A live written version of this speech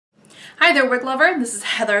Hi there, wig lover. This is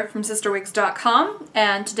Heather from CysterWigs.com,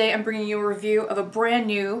 and today I'm bringing you a review of a brand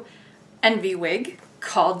new Envy wig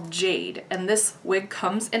called Jade. And this wig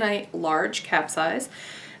comes in a large cap size,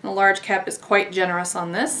 and the large cap is quite generous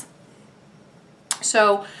on this.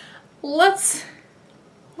 So let's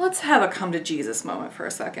have a come to Jesus moment for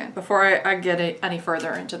a second before I get any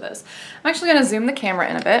further into this. I'm actually going to zoom the camera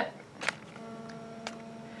in a bit.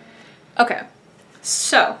 Okay,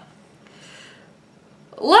 so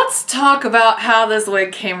let's talk about how this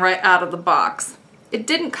wig came right out of the box. It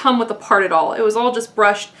didn't come with a part at all. It was all just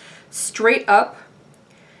brushed straight up,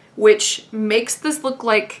 which makes this look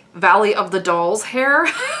like Valley of the Dolls hair.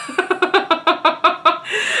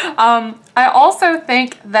 I also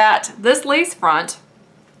think that this lace front,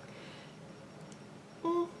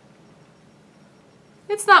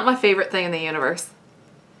 it's not my favorite thing in the universe.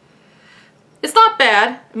 It's not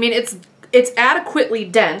bad. I mean, it's adequately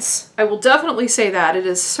dense. I will definitely say that. It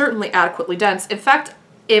is certainly adequately dense. In fact,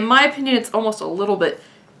 in my opinion, it's almost a little bit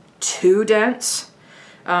too dense.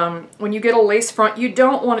 When you get a lace front, you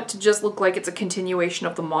don't want it to just look like it's a continuation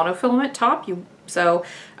of the monofilament top. So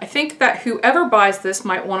I think that whoever buys this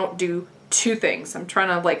might want to do two things. I'm trying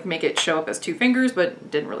to like make it show up as two fingers, but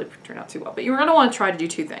it didn't really turn out too well. But you're going to want to try to do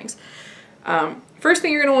two things. First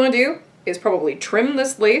thing you're going to want to do is probably trim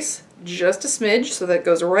this lace just a smidge so that it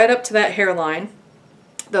goes right up to that hairline,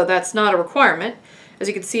 though that's not a requirement. As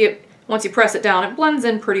you can see, it once you press it down, it blends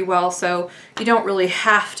in pretty well, so you don't really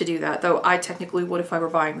have to do that, though I technically would if I were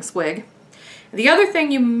buying this wig. The other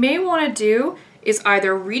thing you may want to do is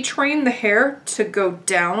either retrain the hair to go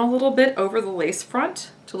down a little bit over the lace front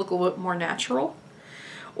to look a little bit more natural,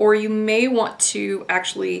 or you may want to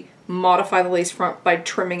actually modify the lace front by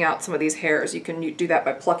trimming out some of these hairs. You can do that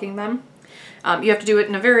by plucking them. You have to do it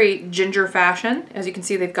in a very ginger fashion. As you can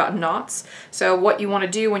see, they've got knots. So what you want to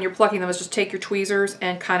do when you're plucking them is just take your tweezers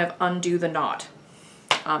and kind of undo the knot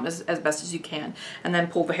as best as you can, and then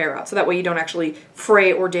pull the hair out. So that way you don't actually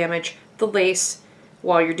fray or damage the lace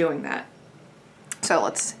while you're doing that. So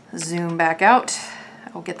let's zoom back out.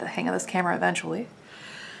 I'll get the hang of this camera eventually.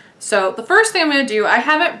 So the first thing I'm going to do, I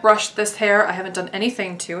haven't brushed this hair. I haven't done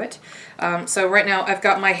anything to it. So right now I've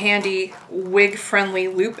got my handy wig-friendly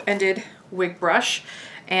loop-ended wig brush,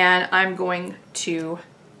 and I'm going to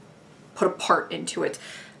put a part into it.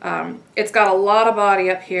 It's got a lot of body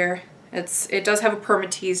up here. It does have a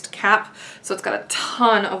permateased cap, so it's got a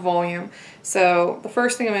ton of volume. So the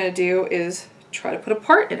first thing I'm going to do is try to put a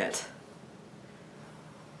part in it.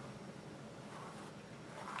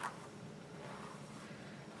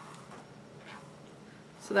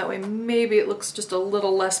 So that way maybe it looks just a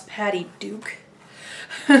little less Patty Duke.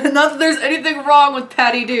 Not that there's anything wrong with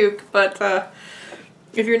Patty Duke, but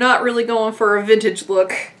if you're not really going for a vintage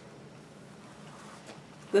look,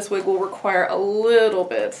 this wig will require a little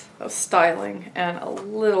bit of styling and a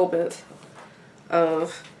little bit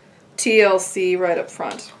of TLC right up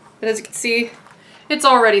front. But as you can see, it's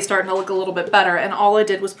already starting to look a little bit better, and all I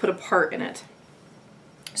did was put a part in it.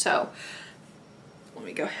 So let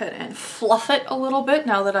me go ahead and fluff it a little bit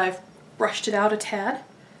now that I've brushed it out a tad.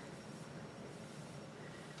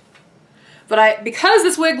 But because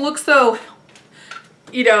this wig looks so,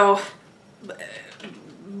 you know,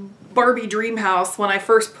 Barbie dream house when I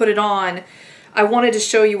first put it on, I wanted to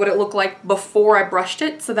show you what it looked like before I brushed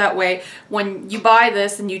it, so that way when you buy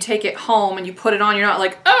this and you take it home and you put it on, you're not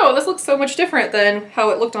like, oh, this looks so much different than how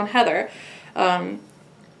it looked on Heather. And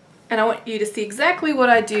I want you to see exactly what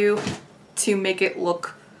I do to make it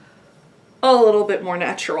look a little bit more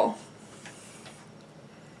natural.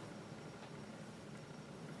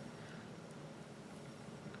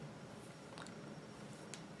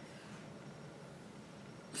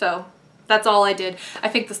 So that's all I did. I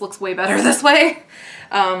think this looks way better this way.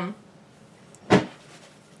 So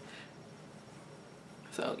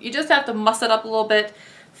you just have to muss it up a little bit,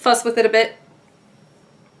 fuss with it a bit,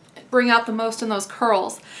 bring out the most in those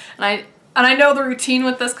curls. And I know the routine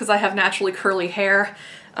with this because I have naturally curly hair.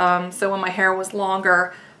 So when my hair was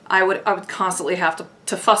longer, I would constantly have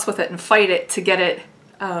to fuss with it and fight it to get it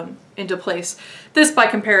into place. This, by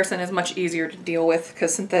comparison, is much easier to deal with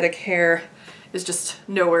because synthetic hair is just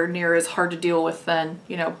nowhere near as hard to deal with than,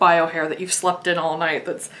 you know, bio hair that you've slept in all night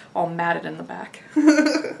that's all matted in the back.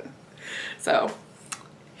 So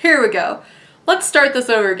here we go. Let's start this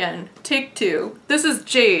over again. Take two. This is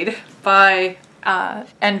Jade by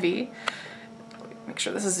Envy. Make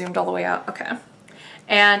sure this is zoomed all the way out. Okay.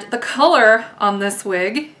 And the color on this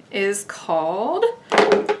wig is called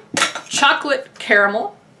Chocolate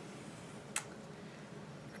Caramel.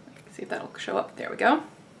 See if that'll show up. There we go.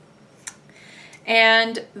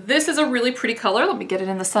 And this is a really pretty color. Let me get it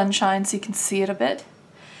in the sunshine so you can see it a bit.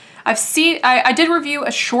 I did review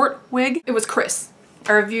a short wig. It was Chris.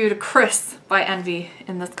 I reviewed Chris by Envy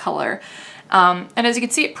in this color. And as you can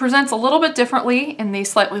see, it presents a little bit differently in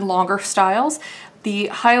these slightly longer styles. The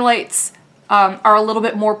highlights are a little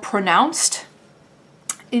bit more pronounced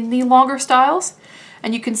in the longer styles.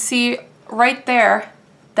 And you can see right there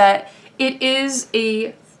that it is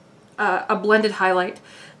a blended highlight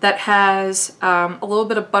that has a little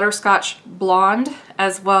bit of butterscotch blonde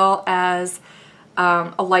as well as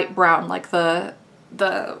a light brown, like the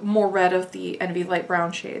more red of the Envy light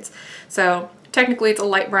brown shades. So technically it's a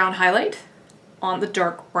light brown highlight on the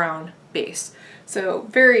dark brown base. So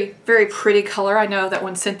very, very pretty color. I know that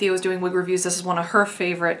when Cynthia was doing wig reviews, this is one of her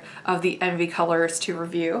favorite of the Envy colors to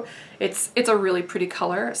review. It's a really pretty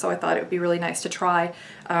color, so I thought it would be really nice to try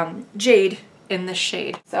Jade in this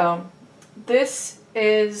shade. So this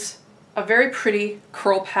is a very pretty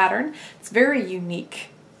curl pattern. It's very unique.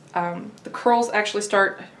 The curls actually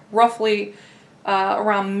start roughly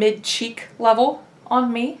around mid-cheek level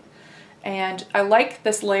on me. And I like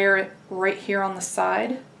this layer right here on the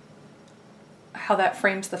side, how that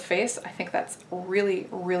frames the face. I think that's really,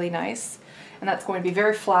 really nice. And that's going to be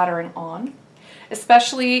very flattering on,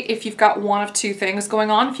 especially if you've got one of two things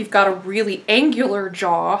going on. If you've got a really angular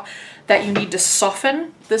jaw that you need to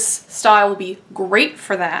soften, this style will be great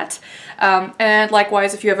for that. And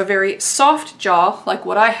likewise, if you have a very soft jaw, like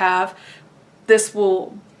what I have, this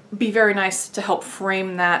will be very nice to help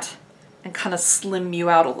frame that and kind of slim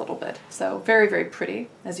you out a little bit. So very, very pretty,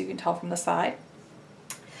 as you can tell from the side.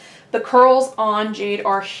 The curls on Jade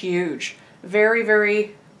are huge. Very,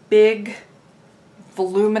 very big,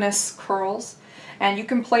 voluminous curls. And you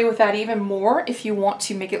can play with that even more if you want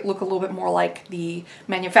to make it look a little bit more like the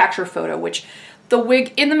manufacturer photo, which the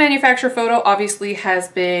wig in the manufacturer photo obviously has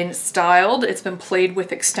been styled. It's been played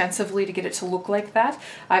with extensively to get it to look like that.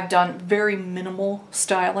 I've done very minimal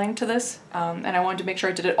styling to this, and I wanted to make sure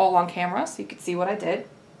I did it all on camera so you could see what I did.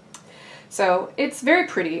 So it's very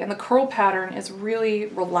pretty, and the curl pattern is really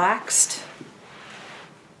relaxed.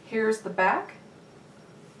 Here's the back.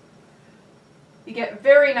 You get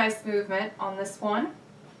very nice movement on this one.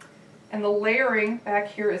 And the layering back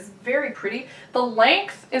here is very pretty. The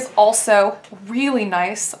length is also really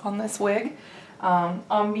nice on this wig.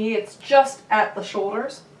 On me, it's just at the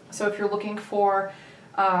shoulders. So if you're looking for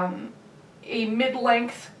a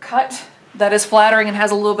mid-length cut that is flattering and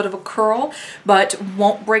has a little bit of a curl, but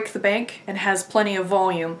won't break the bank and has plenty of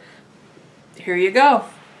volume, here you go.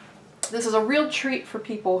 This is a real treat for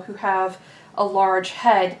people who have a large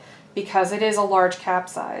head because it is a large cap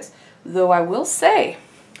size. Though I will say,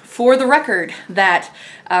 for the record, that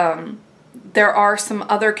there are some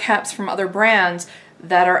other caps from other brands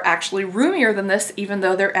that are actually roomier than this, even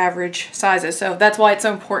though they're average sizes. So that's why it's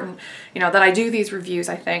so important, you know, that I do these reviews,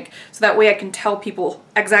 I think, so that way I can tell people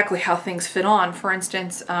exactly how things fit on. For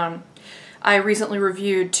instance, I recently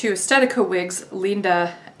reviewed two Aesthetica wigs,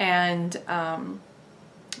 Linda and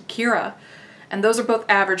Kira, and those are both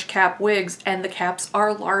average cap wigs, and the caps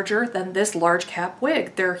are larger than this large cap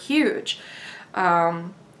wig. They're huge.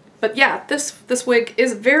 But yeah, this wig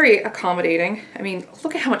is very accommodating. I mean,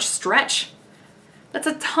 look at how much stretch. That's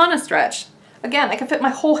a ton of stretch. Again, I can fit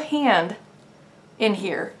my whole hand in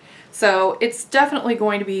here. So it's definitely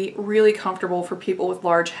going to be really comfortable for people with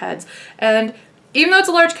large heads. And even though it's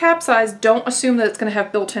a large cap size, don't assume that it's going to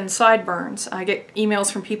have built-in sideburns. I get emails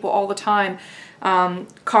from people all the time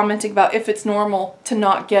commenting about if it's normal to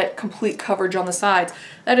not get complete coverage on the sides.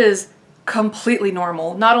 That is completely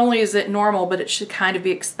normal. Not only is it normal, but it should kind of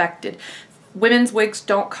be expected. Women's wigs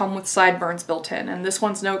don't come with sideburns built in, and this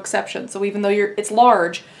one's no exception. So even though it's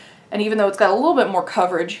large, and even though it's got a little bit more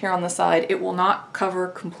coverage here on the side, it will not cover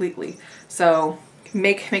completely. So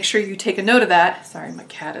make sure you take a note of that. Sorry, my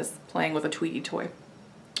cat is playing with a Tweety toy.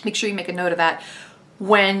 Make sure you make a note of that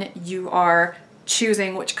when you are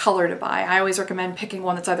choosing which color to buy. I always recommend picking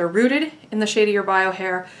one that's either rooted in the shade of your bio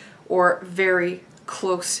hair or very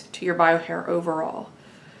close to your bio hair overall.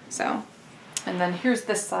 So, and then here's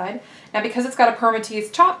this side. Now because it's got a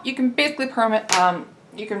permatease top, you can basically part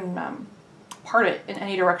it in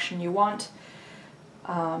any direction you want.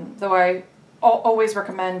 Though I always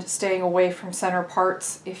recommend staying away from center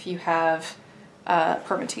parts if you have a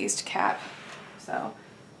permateased cap. So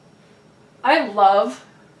I love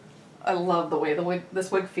the way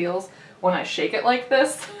this wig feels when I shake it like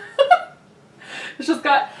this. It's just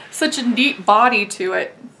got such a neat body to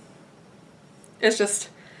it. It's just,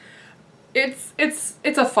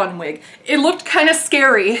 it's a fun wig. It looked kind of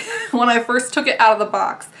scary when I first took it out of the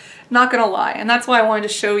box, not gonna lie. And that's why I wanted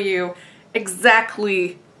to show you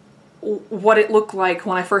exactly what it looked like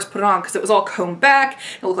when I first put it on, because it was all combed back.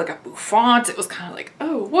 It looked like a bouffant. It was kind of like,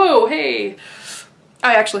 oh, whoa, hey.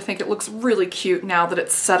 I actually think it looks really cute now that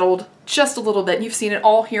it's settled just a little bit. And you've seen it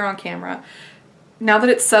all here on camera. Now that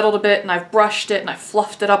it's settled a bit and I've brushed it and I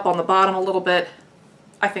fluffed it up on the bottom a little bit,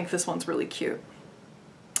 I think this one's really cute.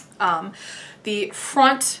 The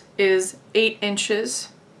front is 8 inches.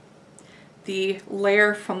 The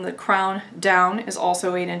layer from the crown down is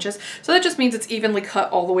also 8 inches. So that just means it's evenly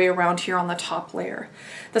cut all the way around here on the top layer.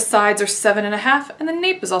 The sides are 7.5 and the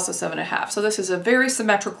nape is also 7.5. So this is a very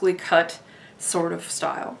symmetrically cut sort of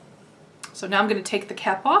style. So now I'm going to take the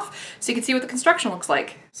cap off so you can see what the construction looks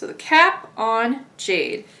like. So the cap on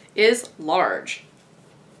Jade is large.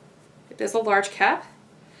 It is a large cap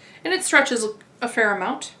and it stretches a fair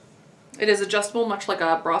amount. It is adjustable, much like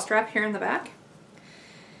a bra strap here in the back.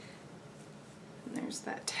 And there's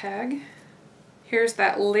that tag. Here's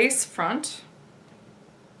that lace front.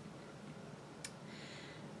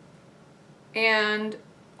 And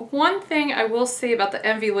one thing I will say about the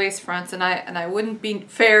Envy lace fronts, and I wouldn't be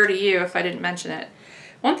fair to you if I didn't mention it.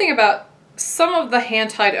 One thing about some of the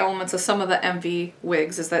hand-tied elements of some of the Envy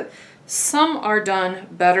wigs is that some are done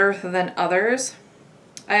better than others.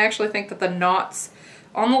 I actually think that the knots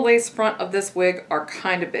on the lace front of this wig are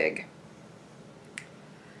kind of big.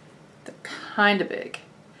 They're kind of big.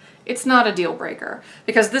 It's not a deal breaker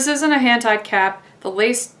because this isn't a hand-tied cap.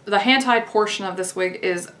 The hand-tied portion of this wig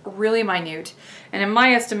is really minute, and in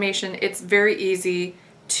my estimation it's very easy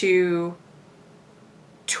to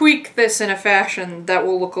tweak this in a fashion that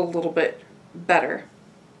will look a little bit better.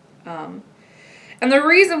 And the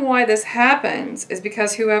reason why this happens is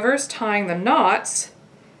because whoever's tying the knots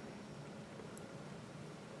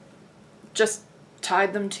just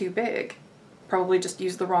tied them too big. Probably just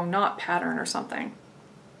used the wrong knot pattern or something.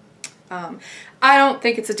 I don't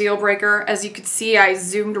think it's a deal breaker. As you could see, I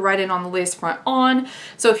zoomed right in on the lace front on.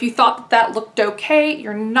 So if you thought that that looked okay,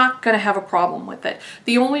 you're not going to have a problem with it.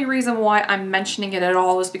 The only reason why I'm mentioning it at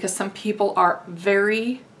all is because some people are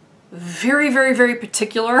very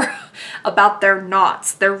particular about their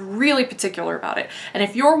knots. They're really particular about it. And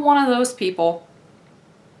if you're one of those people,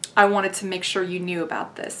 I wanted to make sure you knew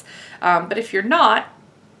about this. But if you're not,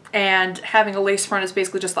 and having a lace front is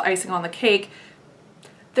basically just the icing on the cake,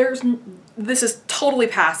 this is totally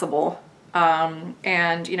passable,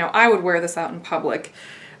 and you know, I would wear this out in public.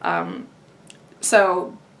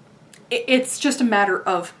 So it's just a matter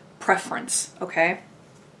of preference, okay?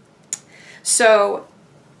 So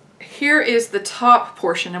here is the top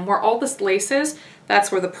portion, and where all this lace is, that's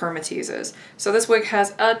where the permatease is. So this wig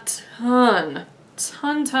has a ton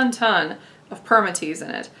of permatease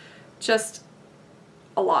in it. Just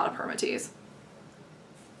a lot of permatease.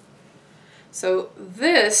 So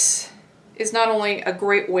this is not only a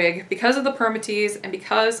great wig because of the permatease and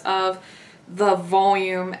because of the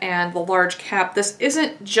volume and the large cap. This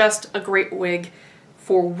isn't just a great wig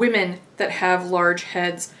for women that have large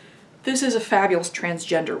heads. This is a fabulous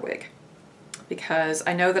transgender wig because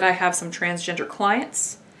I know that I have some transgender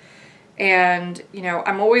clients, and you know,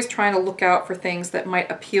 I'm always trying to look out for things that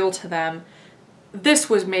might appeal to them. This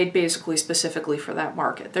was made basically specifically for that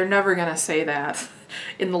market. They're never gonna say that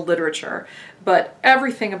in the literature, but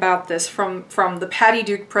everything about this, from the Patty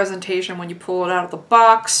Duke presentation when you pull it out of the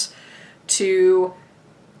box to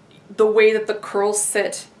the way that the curls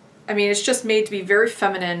sit, I mean, it's just made to be very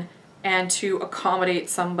feminine and to accommodate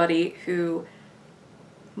somebody who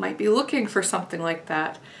might be looking for something like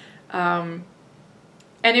that.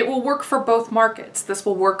 And it will work for both markets. This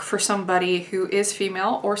will work for somebody who is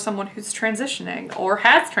female or someone who's transitioning or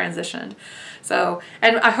has transitioned. So,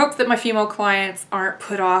 and I hope that my female clients aren't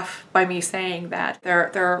put off by me saying that.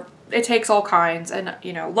 It takes all kinds, and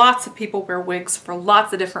you know, lots of people wear wigs for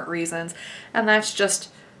lots of different reasons, and that's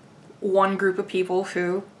just one group of people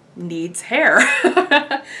who needs hair.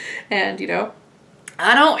 And you know,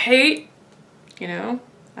 I don't hate, you know,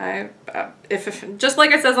 if just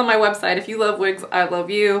like it says on my website, if you love wigs, I love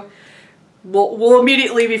you. We'll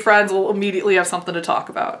immediately be friends. We'll immediately have something to talk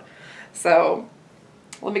about. So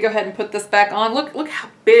let me go ahead and put this back on. Look how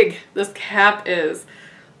big this cap is,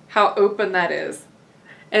 how open that is.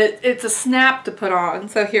 And it's a snap to put on.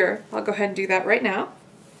 So here, I'll go ahead and do that right now.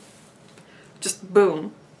 Just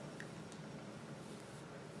boom.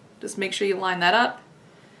 Just make sure you line that up.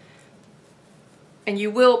 And you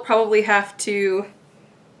will probably have to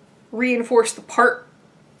reinforce the part,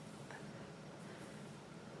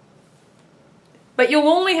 but you'll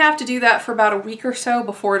only have to do that for about a week or so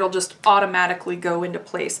before it'll just automatically go into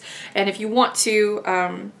place. And if you want to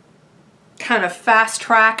kind of fast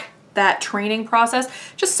track that training process,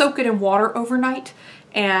 just soak it in water overnight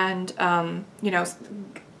and you know,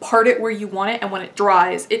 part it where you want it, and when it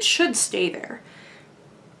dries, it should stay there.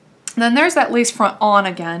 And then there's that lace front on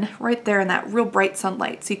again, right there in that real bright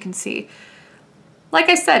sunlight, so you can see. Like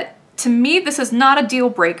I said, to me, this is not a deal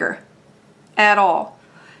breaker at all.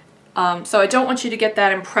 So I don't want you to get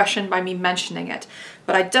that impression by me mentioning it,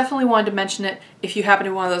 but I definitely wanted to mention it if you happen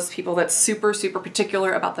to be one of those people that's super, super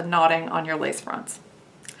particular about the knotting on your lace fronts.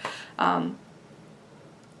 I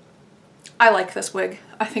like this wig.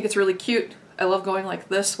 I think it's really cute. I love going like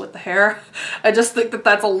this with the hair. I just think that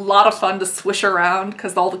that's a lot of fun to swish around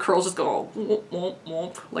because all the curls just go whoop, whoop,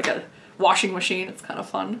 whoop, like a washing machine. It's kind of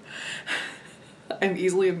fun. I'm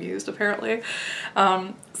easily amused, apparently.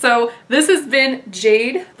 So this has been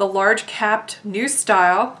Jade, the large capped new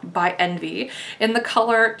style by Envy in the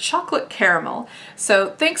color Chocolate Caramel. So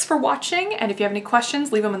thanks for watching, and if you have any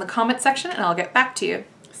questions, leave them in the comment section and I'll get back to you.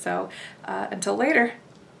 So until later,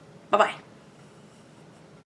 bye-bye.